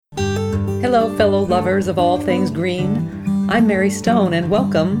Hello, fellow lovers of all things green. I'm Mary Stone, and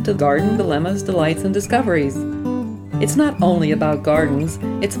welcome to Garden Dilemmas, Delights, and Discoveries. It's not only about gardens,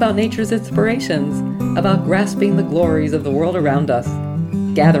 it's about nature's inspirations, about grasping the glories of the world around us,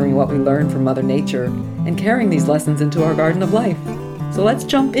 gathering what we learn from Mother Nature, and carrying these lessons into our garden of life. So let's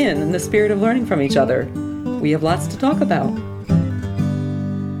jump in the spirit of learning from each other. We have lots to talk about.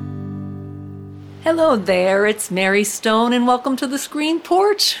 Hello there, it's Mary Stone, and welcome to the screen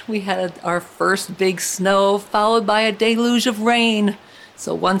porch. We had our first big snow, followed by a deluge of rain.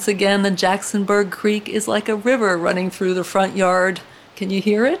 So once again, the Jacksonburg Creek is like a river running through the front yard. Can you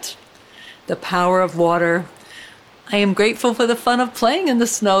hear it? The power of water. I am grateful for the fun of playing in the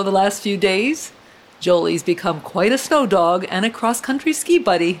snow the last few days. Jolie's become quite a snow dog and a cross-country ski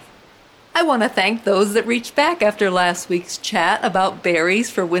buddy. I want to thank those that reached back after last week's chat about berries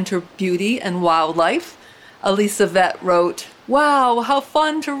for winter beauty and wildlife. Elisa Vett wrote, "Wow, how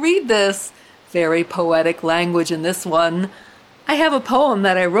fun to read this. Very poetic language in this one. I have a poem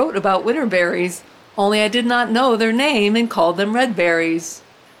that I wrote about winter berries, only I did not know their name and called them red berries.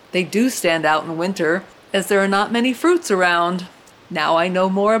 They do stand out in winter, as there are not many fruits around. Now I know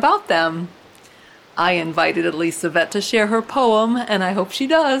more about them." I invited Elisa Vett to share her poem, and I hope she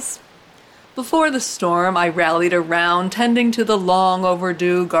does. Before the storm, I rallied around, tending to the long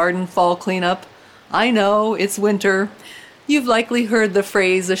overdue garden fall cleanup. I know, it's winter. You've likely heard the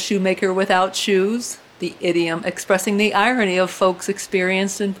phrase, "a shoemaker without shoes," the idiom expressing the irony of folks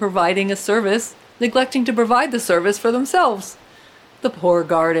experienced in providing a service, neglecting to provide the service for themselves. The poor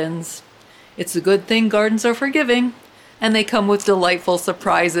gardens. It's a good thing gardens are forgiving, and they come with delightful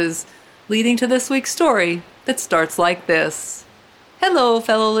surprises, leading to this week's story that starts like this. Hello,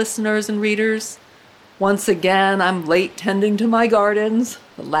 fellow listeners and readers. Once again, I'm late tending to my gardens,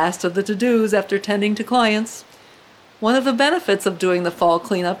 the last of the to-dos after tending to clients. One of the benefits of doing the fall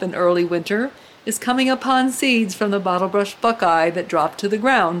cleanup in early winter is coming upon seeds from the bottlebrush Buckeye that drop to the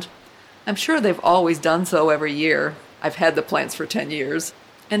ground. I'm sure they've always done so every year. I've had the plants for 10 years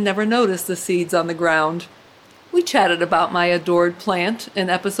and never noticed the seeds on the ground. We chatted about my adored plant in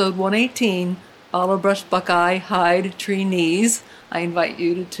episode 118, Bottlebrush Buckeye Hide Tree Knees. I invite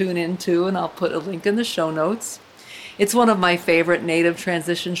you to tune in too, and I'll put a link in the show notes. It's one of my favorite native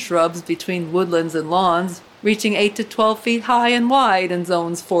transition shrubs between woodlands and lawns, reaching 8 to 12 feet high and wide in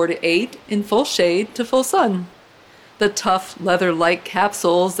zones 4 to 8 in full shade to full sun. The tough, leather-like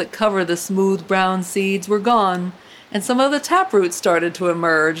capsules that cover the smooth brown seeds were gone, and some of the taproots started to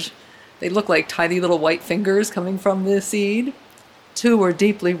emerge. They look like tiny little white fingers coming from the seed. 2 were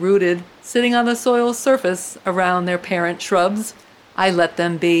deeply rooted, sitting on the soil's surface around their parent shrubs. I let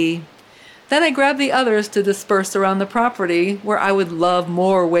them be. Then I grabbed the others to disperse around the property, where I would love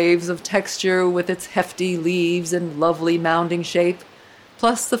more waves of texture with its hefty leaves and lovely mounding shape,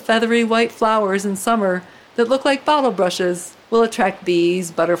 plus the feathery white flowers in summer that look like bottle brushes will attract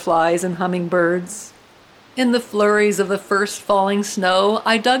bees, butterflies, and hummingbirds. In the flurries of the first falling snow,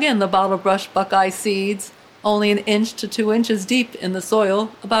 I dug in the bottlebrush Buckeye seeds, only 1 inch to 2 inches deep in the soil,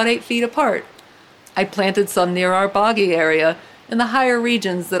 about 8 feet apart. I planted some near our boggy area, in the higher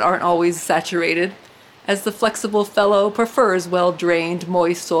regions that aren't always saturated, as the flexible fellow prefers well-drained,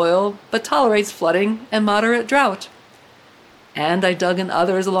 moist soil, but tolerates flooding and moderate drought. And I dug in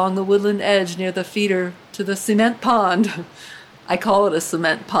others along the woodland edge near the feeder to the cement pond. I call it a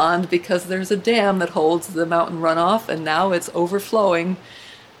cement pond because there's a dam that holds the mountain runoff, and now it's overflowing,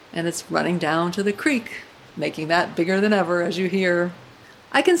 and it's running down to the creek, making that bigger than ever, as you hear.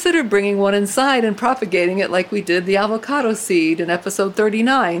 I considered bringing one inside and propagating it like we did the avocado seed in episode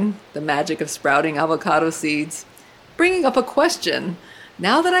 39, the magic of sprouting avocado seeds. Bringing up a question,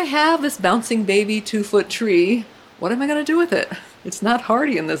 now that I have this bouncing baby 2-foot tree, what am I going to do with it? It's not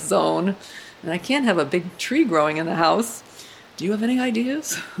hardy in this zone, and I can't have a big tree growing in the house. Do you have any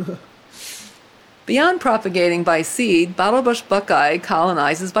ideas? Beyond propagating by seed, bottlebrush Buckeye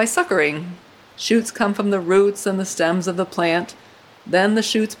colonizes by suckering. Shoots come from the roots and the stems of the plant. Then the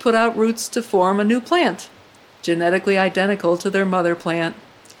shoots put out roots to form a new plant, genetically identical to their mother plant.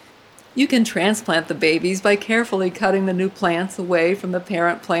 You can transplant the babies by carefully cutting the new plants away from the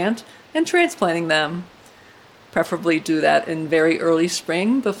parent plant and transplanting them. Preferably do that in very early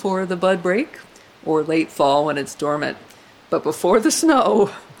spring before the bud break, or late fall when it's dormant. But before the snow,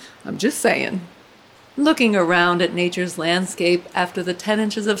 I'm just saying. Looking around at nature's landscape after the 10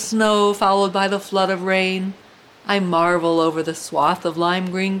 inches of snow followed by the flood of rain, I marvel over the swath of lime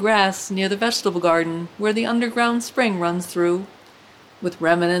green grass near the vegetable garden where the underground spring runs through, with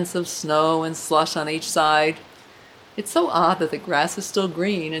remnants of snow and slush on each side. It's so odd that the grass is still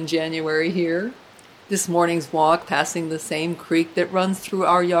green in January here. This morning's walk passing the same creek that runs through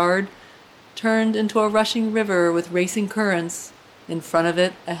our yard turned into a rushing river with racing currents. In front of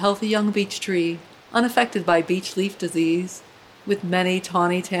it, a healthy young beech tree, unaffected by beech leaf disease, with many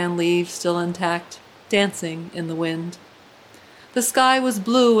tawny tan leaves still intact, dancing in the wind. The sky was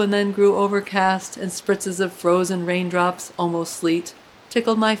blue and then grew overcast, and spritzes of frozen raindrops, almost sleet,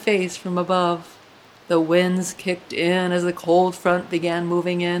 tickled my face from above. The winds kicked in as the cold front began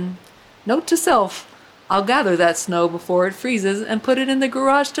moving in. Note to self, I'll gather that snow before it freezes and put it in the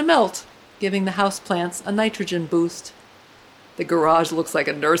garage to melt, giving the houseplants a nitrogen boost. The garage looks like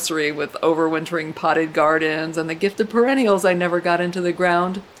a nursery with overwintering potted gardens and the gifted perennials I never got into the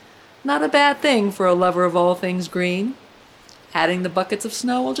ground. Not a bad thing for a lover of all things green. Adding the buckets of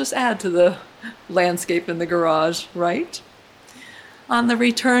snow will just add to the landscape in the garage, right? On the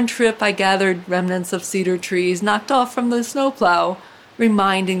return trip, I gathered remnants of cedar trees knocked off from the snowplow,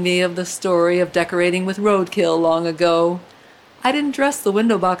 reminding me of the story of decorating with roadkill long ago. I didn't dress the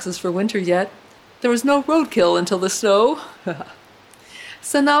window boxes for winter yet. There was no roadkill until the snow.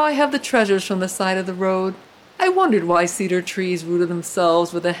 So now I have the treasures from the side of the road. I wondered why cedar trees rooted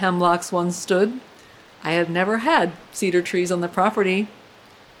themselves where the hemlocks once stood. I have never had cedar trees on the property,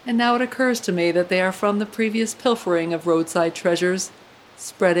 and now it occurs to me that they are from the previous pilfering of roadside treasures,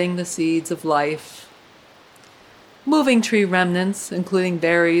 spreading the seeds of life. Moving tree remnants, including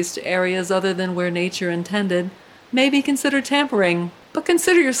berries, to areas other than where nature intended, may be considered tampering, but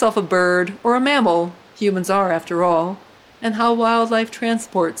consider yourself a bird or a mammal, humans are after all, and how wildlife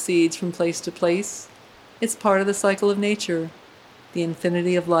transports seeds from place to place. It's part of the cycle of nature, the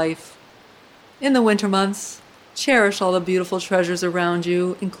infinity of life. In the winter months, cherish all the beautiful treasures around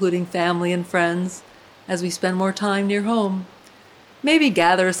you, including family and friends, as we spend more time near home. Maybe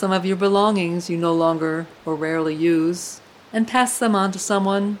gather some of your belongings you no longer or rarely use, and pass them on to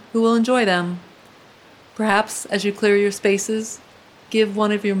someone who will enjoy them. Perhaps, as you clear your spaces, give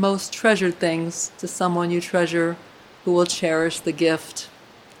one of your most treasured things to someone you treasure who will cherish the gift,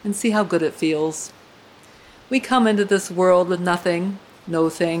 and see how good it feels. We come into this world with nothing, no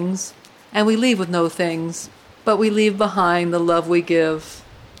things, and we leave with no things, but we leave behind the love we give.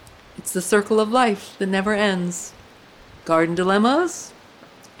 It's the circle of life that never ends. Garden dilemmas?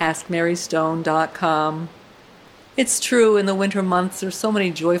 AskMaryStone.com. It's true, in the winter months there's so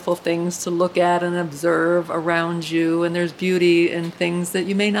many joyful things to look at and observe around you, and there's beauty in things that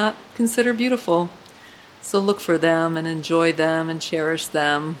you may not consider beautiful. So look for them and enjoy them and cherish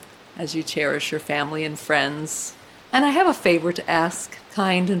them as you cherish your family and friends. And I have a favor to ask,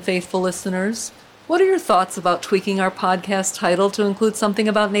 kind and faithful listeners. What are your thoughts about tweaking our podcast title to include something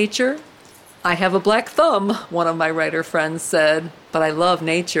about nature? I have a black thumb, one of my writer friends said, but I love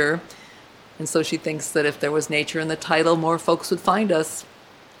nature. And so she thinks that if there was nature in the title, more folks would find us.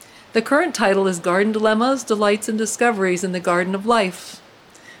 The current title is Garden Dilemmas, Delights and Discoveries in the Garden of Life.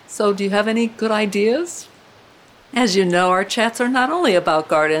 So do you have any good ideas? As you know, our chats are not only about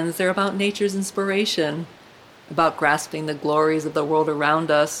gardens, they're about nature's inspiration, about grasping the glories of the world around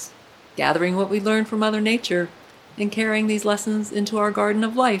us, gathering what we learn from Mother Nature, and carrying these lessons into our garden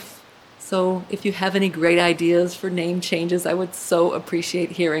of life. So if you have any great ideas for name changes, I would so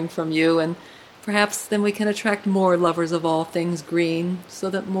appreciate hearing from you, and perhaps then we can attract more lovers of all things green, so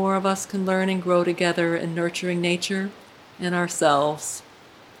that more of us can learn and grow together in nurturing nature and ourselves.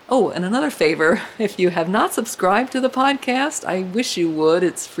 Oh, and another favor, if you have not subscribed to the podcast, I wish you would.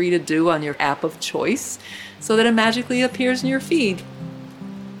 It's free to do on your app of choice, so that it magically appears in your feed.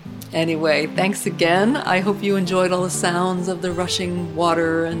 Anyway, thanks again. I hope you enjoyed all the sounds of the rushing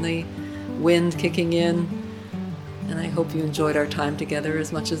water and the wind kicking in. And I hope you enjoyed our time together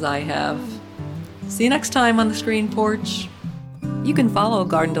as much as I have. See you next time on the Screen Porch. You can follow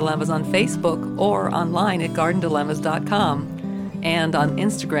Garden Dilemmas on Facebook or online at gardendilemmas.com and on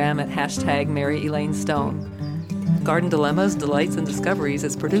Instagram at #MaryElaineStone. Garden Dilemmas, Delights and Discoveries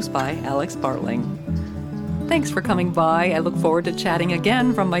is produced by Alex Bartling. Thanks for coming by. I look forward to chatting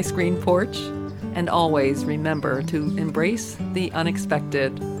again from my screen porch. And always remember to embrace the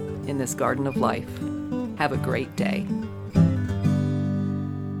unexpected in this garden of life. Have a great day.